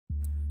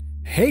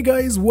Hey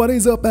guys, what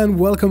is up and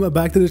welcome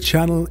back to the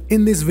channel.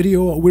 In this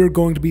video we're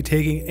going to be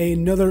taking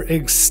another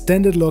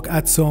extended look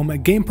at some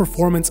game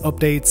performance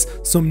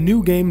updates, some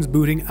new games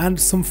booting and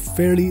some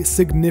fairly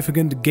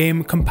significant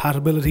game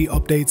compatibility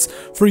updates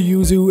for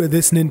Yuzu,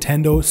 this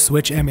Nintendo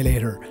Switch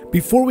emulator.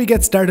 Before we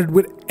get started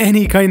with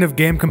any kind of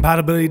game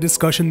compatibility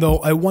discussion though,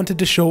 I wanted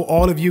to show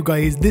all of you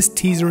guys this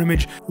teaser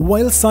image.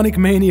 While Sonic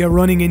Mania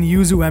running in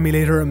Yuzu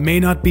Emulator may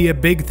not be a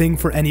big thing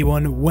for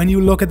anyone, when you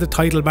look at the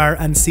title bar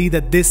and see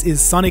that this is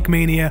Sonic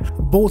Mania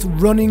both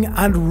running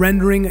and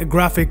rendering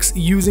graphics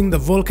using the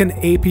Vulkan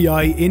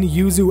API in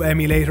Yuzu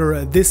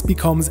Emulator, this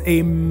becomes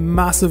a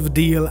massive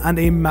deal and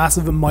a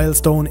massive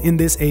milestone in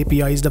this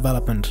API's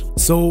development.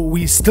 So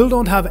we still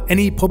don't have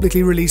any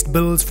publicly released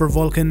builds for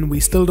Vulkan, we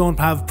still don't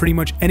have pretty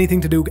much anything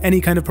to do any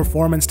kind of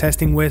performance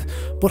testing with,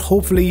 but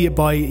hopefully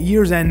by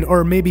year's end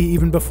or maybe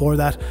even before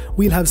that,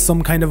 we'll have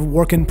some kind of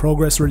work in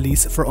progress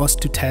release for us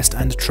to test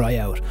and try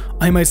out.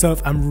 I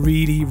myself am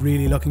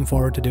really looking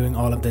forward to doing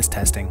all of this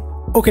testing.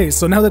 Okay,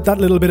 so now that that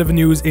little bit of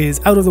news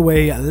is out of the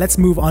way, let's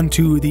move on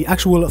to the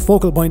actual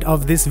focal point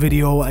of this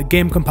video,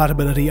 game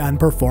compatibility and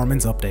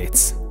performance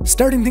updates.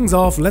 Starting things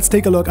off, let's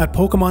take a look at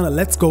Pokemon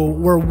Let's Go,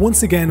 where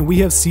once again we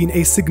have seen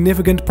a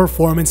significant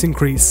performance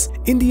increase.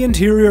 In the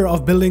interior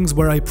of buildings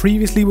where I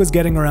previously was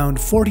getting around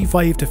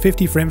 45 to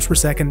 50 frames per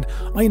second,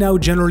 I now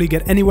generally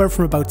get anywhere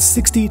from about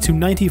 60 to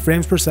 90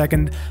 frames per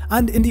second,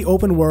 and in the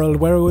open world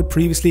where I would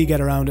previously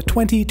get around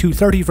 20 to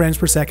 30 frames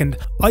per second,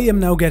 I am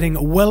now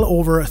getting well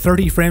over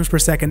 30 frames per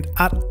second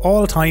at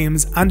all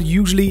times, and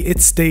usually it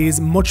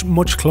stays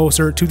much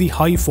closer to the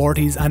high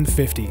 40s and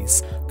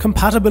 50s.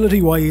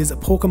 Compatibility wise,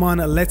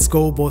 Pokemon Let's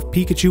Go, both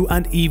Pikachu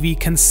and Eevee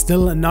can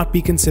still not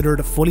be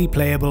considered fully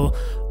playable.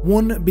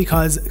 One,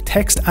 because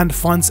text and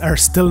fonts are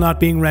still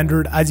not being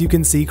rendered as you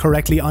can see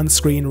correctly on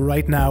screen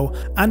right now,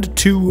 and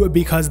two,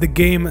 because the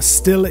game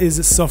still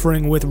is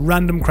suffering with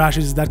random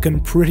crashes that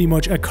can pretty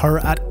much occur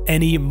at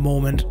any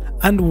moment.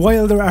 And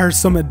while there are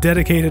some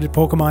dedicated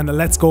Pokemon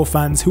Let's Go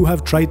fans who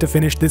have tried to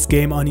finish this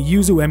game on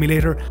Yuzu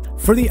Emulator,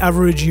 for the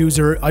average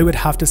user I would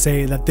have to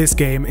say that this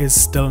game is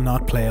still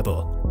not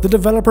playable. The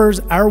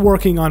developers are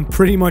working on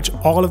pretty much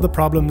all of the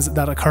problems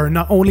that occur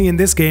not only in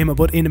this game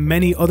but in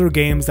many other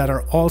games that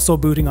are also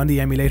booting on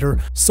the emulator,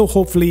 so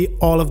hopefully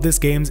all of this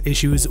game's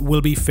issues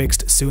will be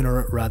fixed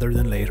sooner rather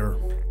than later.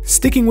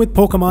 Sticking with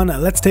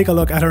Pokemon, let's take a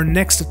look at our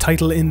next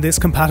title in this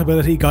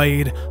compatibility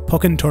guide,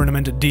 Pokken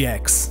Tournament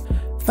Dx.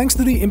 Thanks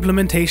to the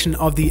implementation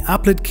of the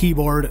applet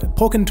keyboard,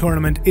 Pokken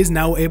Tournament is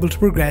now able to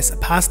progress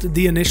past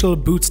the initial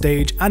boot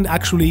stage and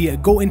actually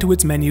go into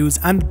its menus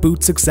and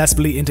boot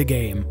successfully into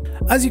game.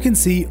 As you can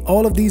see,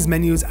 all of these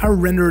menus are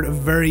rendered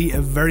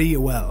very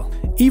well.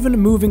 Even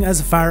moving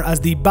as far as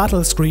the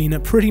battle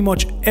screen, pretty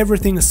much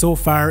everything so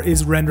far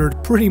is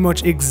rendered pretty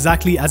much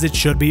exactly as it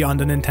should be on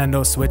the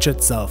Nintendo Switch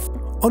itself.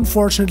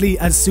 Unfortunately,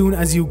 as soon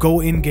as you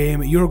go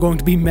in-game, you're going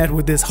to be met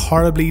with this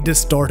horribly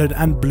distorted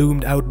and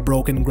bloomed out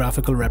broken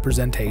graphical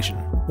representation.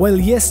 While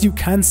yes, you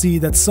can see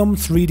that some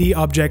 3D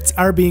objects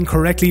are being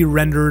correctly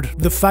rendered,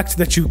 the fact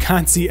that you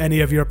can't see any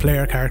of your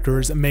player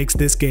characters makes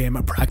this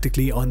game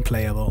practically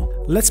unplayable.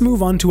 Let's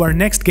move on to our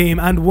next game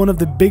and one of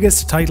the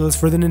biggest titles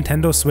for the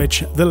Nintendo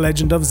Switch, The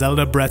Legend of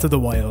Zelda Breath of the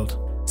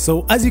Wild.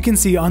 So as you can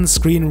see on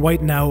screen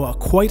right now,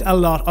 quite a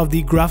lot of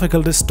the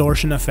graphical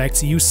distortion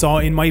effects you saw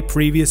in my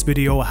previous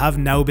video have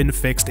now been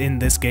fixed in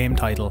this game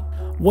title.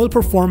 While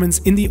performance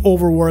in the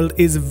overworld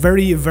is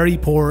very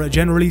poor,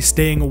 generally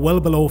staying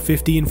well below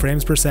 15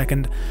 frames per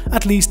second,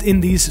 at least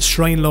in these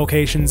shrine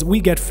locations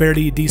we get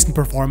fairly decent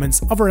performance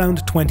of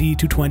around 20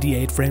 to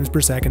 28 frames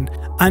per second.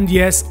 And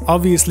yes,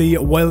 obviously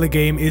while the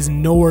game is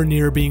nowhere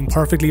near being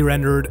perfectly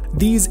rendered,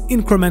 these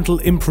incremental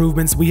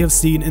improvements we have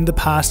seen in the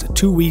past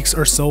 2 weeks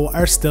or so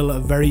are still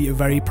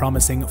very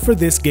promising for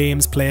this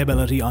game's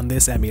playability on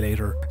this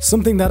emulator.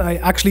 Something that I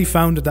actually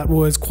found that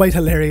was quite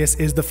hilarious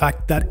is the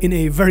fact that in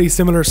a very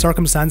similar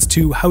circumstance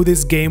to how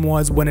this game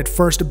was when it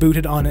first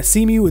booted on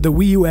CEMU, the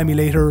Wii U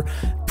emulator,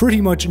 pretty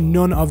much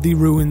none of the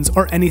runes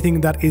or anything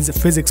that is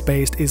physics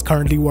based is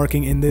currently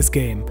working in this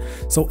game.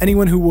 So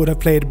anyone who would have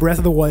played Breath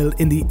of the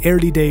Wild in the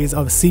early days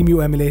of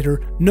CEMU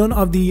emulator, none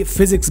of the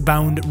physics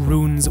bound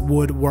runes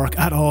would work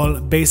at all,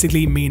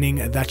 basically meaning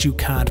that you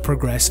can't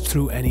progress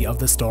through any of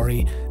the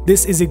story.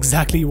 This is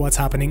exactly what's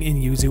happening in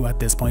Yuzu at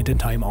this point in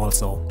time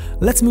also.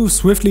 Let's move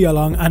swiftly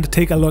along and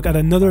take a look at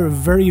another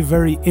very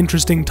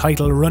interesting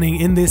title running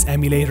in this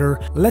emulator.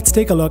 Let's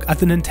take a look at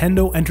the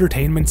Nintendo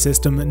Entertainment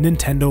System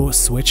Nintendo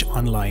Switch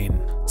Online.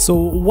 So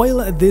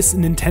while this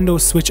Nintendo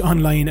Switch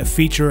Online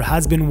feature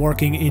has been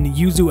working in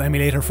Yuzu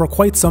Emulator for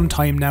quite some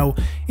time now,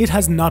 it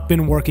has not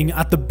been working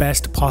at the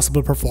best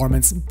possible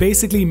performance,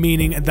 basically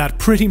meaning that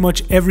pretty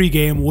much every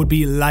game would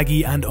be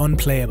laggy and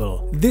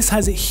unplayable. This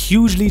has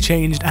hugely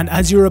changed, and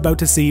as you're you're about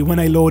to see when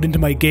I load into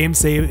my game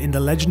save in The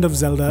Legend of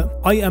Zelda,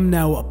 I am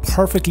now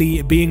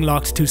perfectly being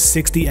locked to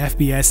 60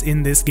 FPS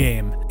in this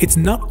game. It's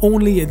not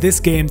only this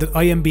game that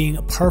I am being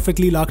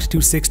perfectly locked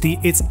to 60,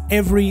 it's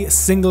every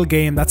single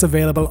game that's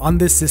available on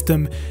this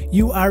system.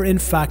 You are in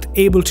fact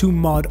able to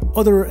mod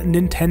other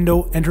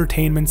Nintendo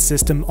Entertainment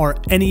System or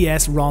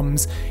NES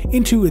ROMs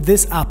into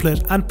this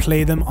applet and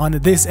play them on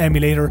this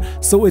emulator,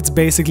 so it's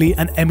basically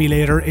an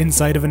emulator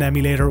inside of an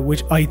emulator,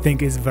 which I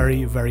think is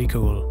very, very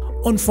cool.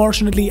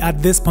 Unfortunately, at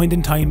this point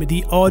in time,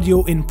 the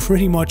audio in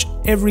pretty much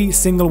every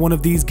single one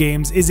of these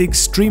games is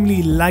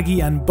extremely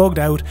laggy and bugged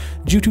out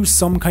due to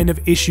some kind of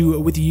issue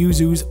with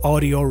Yuzu's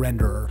audio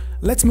renderer.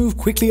 Let's move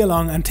quickly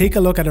along and take a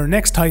look at our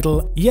next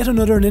title, yet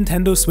another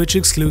Nintendo Switch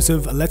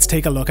exclusive. Let's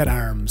take a look at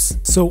ARMS.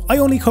 So I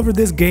only covered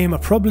this game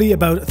probably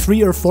about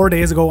 3 or 4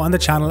 days ago on the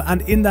channel,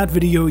 and in that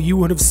video you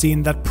would have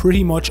seen that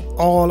pretty much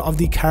all of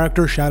the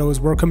character shadows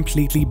were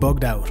completely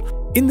bugged out.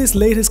 In this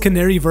latest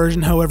Canary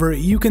version, however,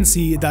 you can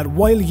see that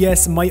while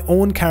yes, my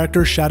own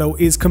character shadow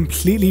is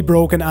completely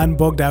broken and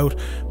bugged out,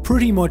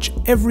 pretty much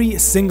every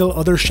single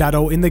other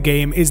shadow in the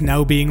game is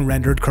now being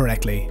rendered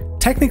correctly.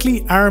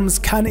 Technically, ARMS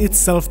can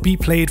itself be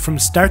played from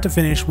start to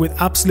finish with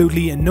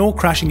absolutely no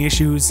crashing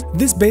issues.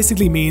 This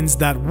basically means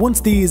that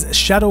once these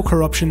shadow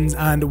corruptions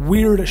and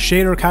weird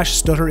shader cache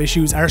stutter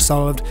issues are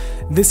solved,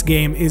 this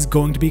game is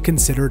going to be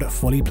considered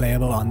fully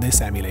playable on this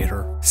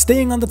emulator.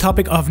 Staying on the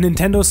topic of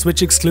Nintendo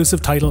Switch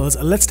exclusive titles,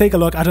 let's take a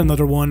look at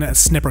another one,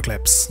 Snipper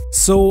Clips.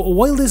 So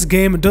while this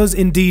game does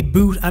indeed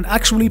boot and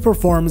actually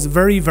performs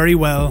very, very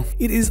well,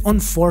 it is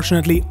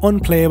unfortunately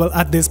unplayable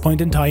at this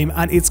point in time,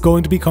 and it's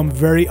going to become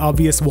very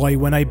obvious why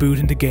when I boot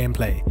into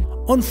gameplay.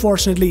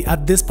 Unfortunately,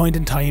 at this point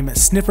in time,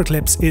 Snipper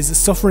Clips is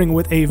suffering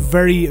with a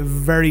very,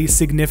 very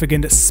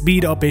significant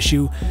speed up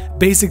issue,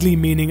 basically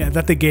meaning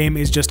that the game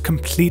is just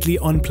completely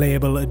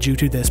unplayable due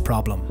to this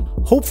problem.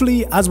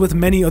 Hopefully, as with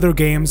many other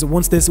games,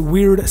 once this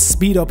weird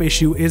speed up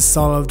issue is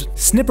solved,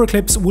 Snipper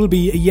Clips will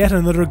be yet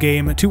another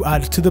game to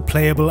add to the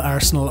playable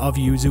arsenal of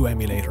Yuzu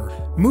Emulator.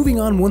 Moving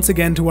on once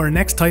again to our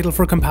next title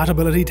for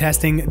compatibility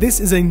testing, this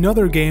is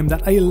another game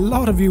that a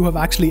lot of you have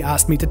actually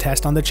asked me to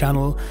test on the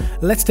channel.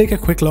 Let's take a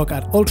quick look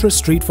at Ultra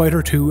Street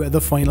Fighter 2: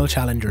 The Final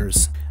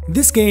Challengers.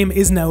 This game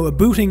is now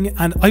booting,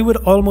 and I would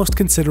almost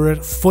consider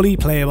it fully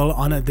playable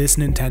on this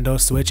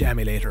Nintendo Switch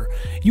emulator.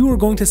 You are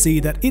going to see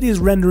that it is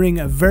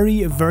rendering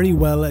very, very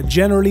well,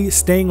 generally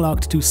staying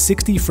locked to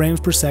 60 frames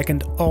per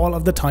second all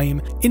of the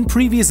time. In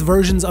previous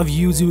versions of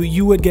Yuzu,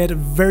 you would get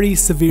very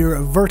severe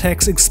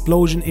vertex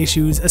explosion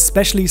issues,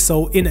 especially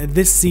so in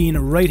this scene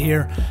right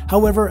here.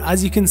 However,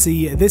 as you can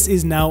see, this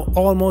is now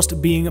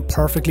almost being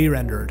perfectly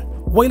rendered.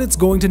 While it's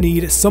going to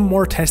need some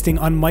more testing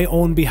on my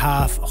own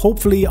behalf,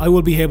 hopefully I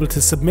will be able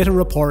to submit a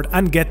report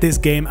and get this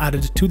game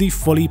added to the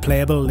fully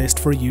playable list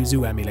for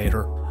Yuzu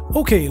Emulator.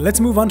 Okay,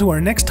 let's move on to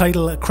our next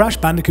title, Crash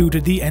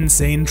Bandicoot: The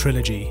Insane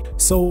Trilogy.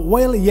 So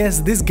while yes,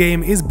 this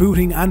game is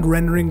booting and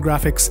rendering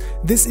graphics,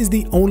 this is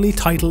the only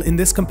title in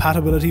this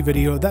compatibility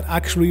video that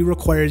actually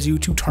requires you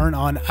to turn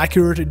on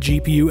accurate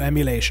GPU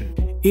emulation.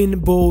 In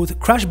both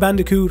Crash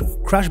Bandicoot,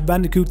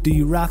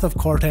 The Wrath of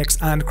Cortex,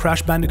 and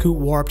Crash Bandicoot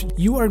Warped,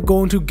 you are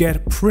going to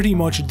get pretty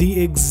much the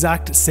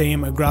exact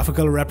same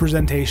graphical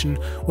representation,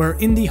 where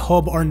in the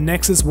hub or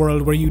Nexus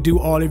world where you do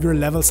all of your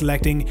level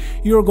selecting,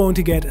 you're going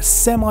to get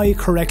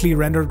semi-correctly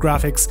rendered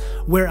graphics,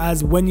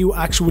 whereas when you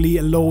actually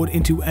load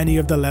into any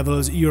of the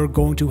levels, you're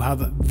going to have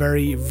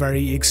very,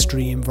 very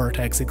extreme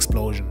vertex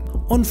explosion.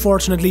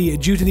 Unfortunately,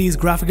 due to these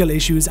graphical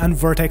issues and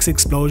vertex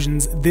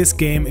explosions, this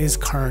game is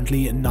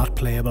currently not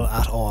playable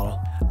at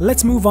all.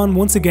 Let's move on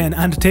once again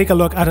and take a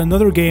look at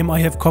another game I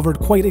have covered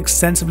quite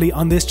extensively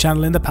on this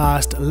channel in the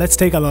past. Let's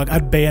take a look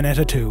at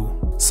Bayonetta 2.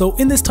 So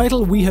in this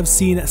title we have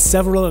seen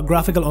several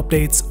graphical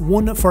updates.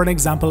 One, for an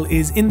example,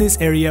 is in this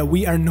area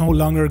we are no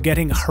longer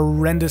getting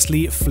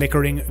horrendously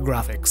flickering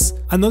graphics.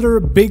 Another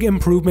big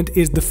improvement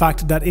is the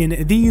fact that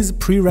in these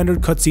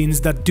pre-rendered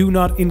cutscenes that do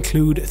not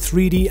include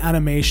 3D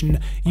animation,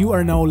 you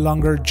are no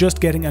longer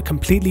just getting a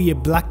completely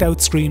blacked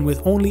out screen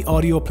with only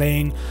audio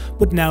playing,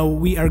 but now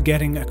we are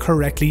getting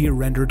correctly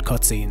rendered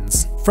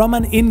cutscenes. From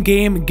an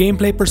in-game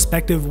gameplay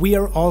perspective, we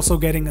are also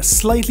getting a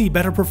slightly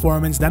better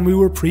performance than we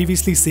were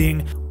previously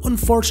seeing.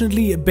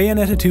 Unfortunately,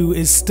 Bayonetta 2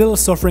 is still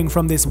suffering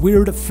from this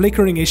weird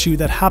flickering issue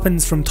that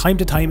happens from time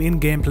to time in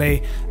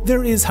gameplay.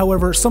 There is,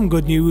 however, some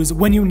good news.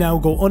 When you now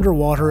go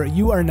underwater,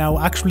 you are now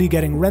actually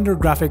getting rendered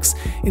graphics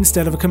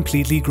instead of a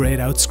completely grayed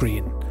out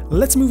screen.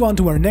 Let's move on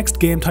to our next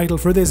game title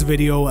for this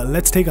video.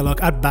 Let's take a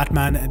look at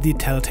Batman: The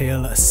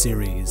Telltale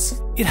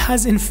Series. It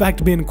has in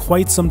fact been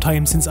quite some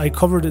time since I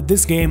covered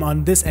this game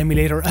on this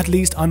emulator, at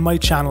least on my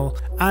channel,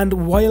 and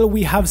while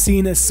we have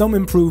seen some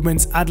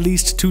improvements at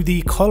least to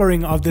the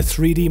colouring of the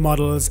 3D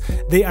models,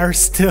 they are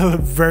still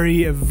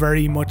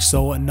very much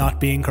so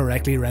not being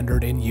correctly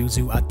rendered in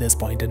Yuzu at this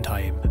point in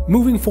time.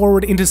 Moving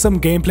forward into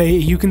some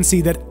gameplay, you can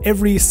see that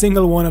every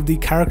single one of the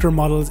character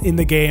models in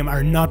the game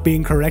are not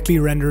being correctly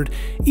rendered,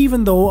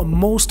 even though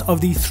most of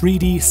the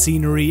 3D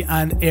scenery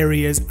and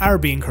areas are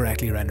being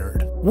correctly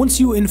rendered. Once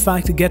you in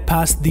fact get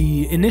past past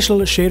the initial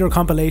shader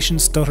compilation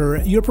stutter,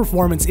 your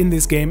performance in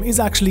this game is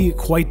actually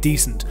quite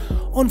decent.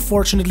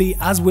 Unfortunately,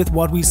 as with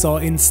what we saw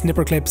in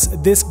Snipper Clips,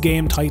 this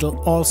game title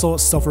also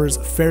suffers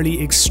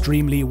fairly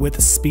extremely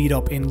with speed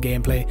up in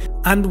gameplay.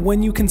 And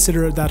when you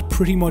consider that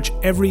pretty much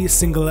every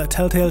single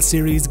Telltale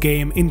series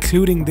game,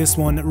 including this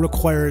one,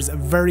 requires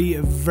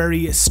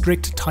very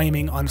strict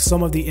timing on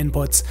some of the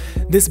inputs,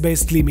 this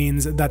basically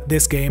means that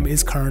this game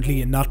is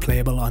currently not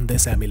playable on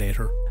this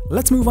emulator.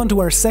 Let's move on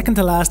to our second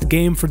to last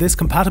game for this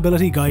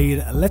compatibility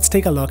guide. Let's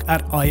take a look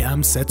at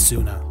Am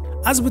Setsuna.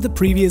 As with the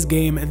previous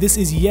game, this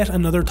is yet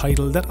another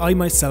title that I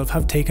myself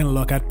have taken a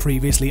look at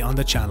previously on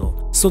the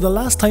channel. So the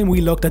last time we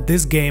looked at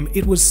this game,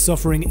 it was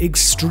suffering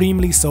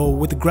extremely so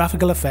with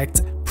graphical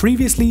effects.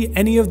 Previously,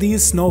 any of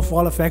these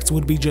snowfall effects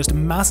would be just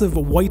massive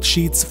white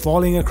sheets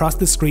falling across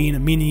the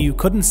screen, meaning you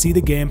couldn't see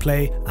the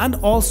gameplay, and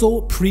also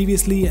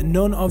previously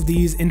none of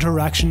these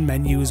interaction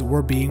menus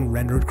were being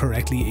rendered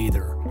correctly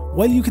either.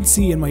 While you can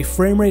see in my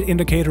frame rate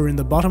indicator in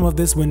the bottom of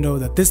this window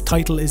that this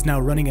title is now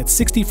running at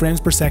 60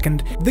 frames per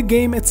second, the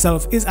game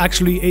itself is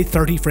actually a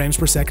 30 frames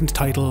per second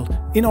title.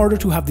 In order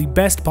to have the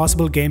best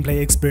possible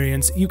gameplay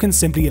experience, you can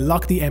simply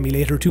lock the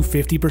emulator to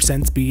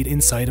 50% speed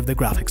inside of the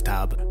graphics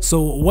tab.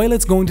 So while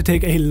it's going to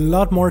take a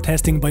lot more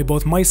testing by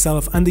both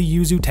myself and the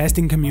Yuzu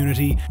testing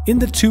community, in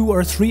the 2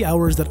 or 3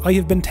 hours that I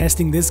have been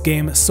testing this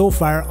game so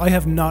far, I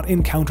have not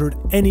encountered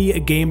any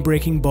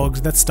game-breaking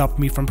bugs that stopped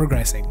me from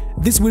progressing.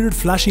 This weird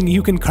flashing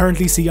you can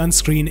currently see on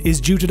screen is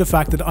due to the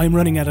fact that I'm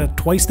running at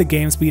twice the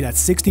game speed at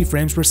 60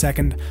 frames per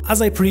second.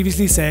 As I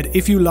previously said,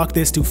 if you lock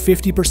this to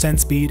 50%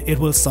 speed, it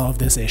will solve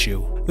this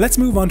issue. Let's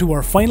move on to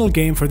our final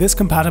game for this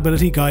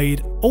compatibility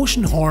guide,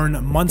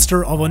 Oceanhorn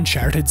Monster of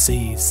Uncharted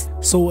Seas.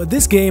 So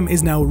this game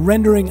is now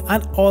rendering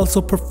and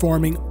also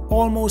performing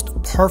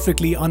almost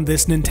perfectly on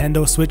this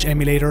Nintendo Switch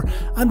emulator,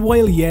 and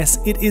while yes,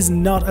 it is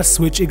not a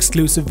Switch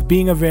exclusive,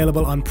 being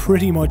available on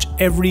pretty much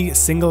every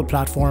single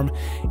platform,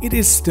 it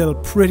is still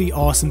pretty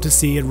awesome to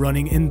see it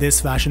running in this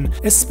fashion,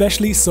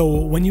 especially so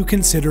when you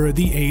consider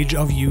the age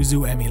of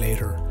Yuzu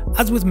Emulator.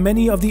 As with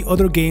many of the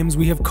other games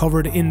we have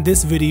covered in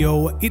this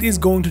video, it is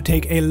going to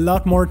take a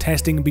lot more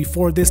testing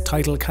before this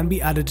title can be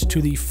added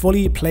to the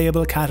fully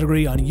playable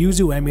category on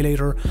Yuzu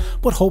Emulator,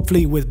 but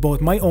hopefully with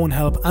both my own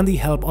help and the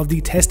help of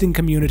the testing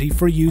community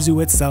for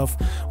Yuzu itself,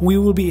 we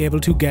will be able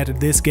to get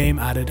this game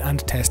added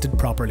and tested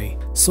properly.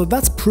 So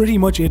that's pretty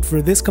much it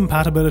for this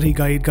compatibility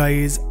guide,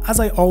 guys. As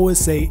I always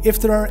say, if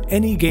there are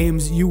any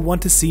games you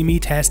want to see me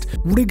test,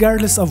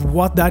 regardless of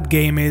what that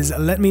game is,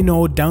 let me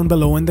know down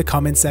below in the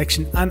comment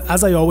section, and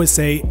as I always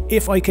say,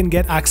 if I can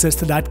get access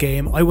to that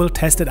game, I will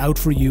test it out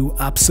for you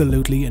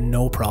absolutely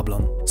no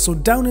problem. So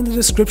down in the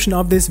description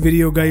of this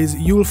video, guys,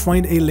 you will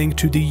find a link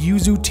to the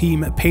Yuzu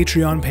team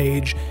Patreon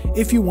page.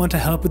 If you want to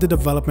help with the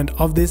development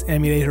of this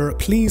emulator,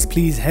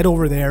 please head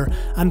over there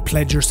and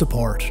pledge your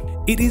support.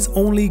 It is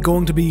only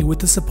going to be with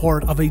the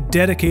support of a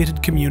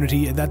dedicated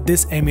community that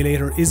this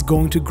emulator is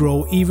going to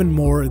grow even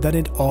more than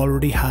it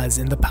already has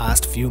in the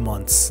past few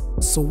months.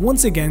 So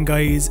once again,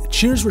 guys,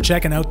 cheers for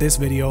checking out this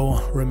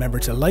video. Remember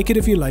to like it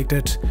if you liked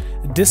it,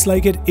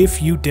 dislike it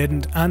if you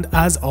didn't, and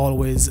as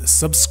always,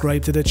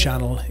 subscribe to the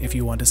channel if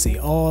you want to see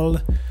all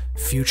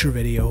future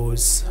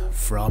videos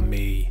from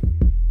me.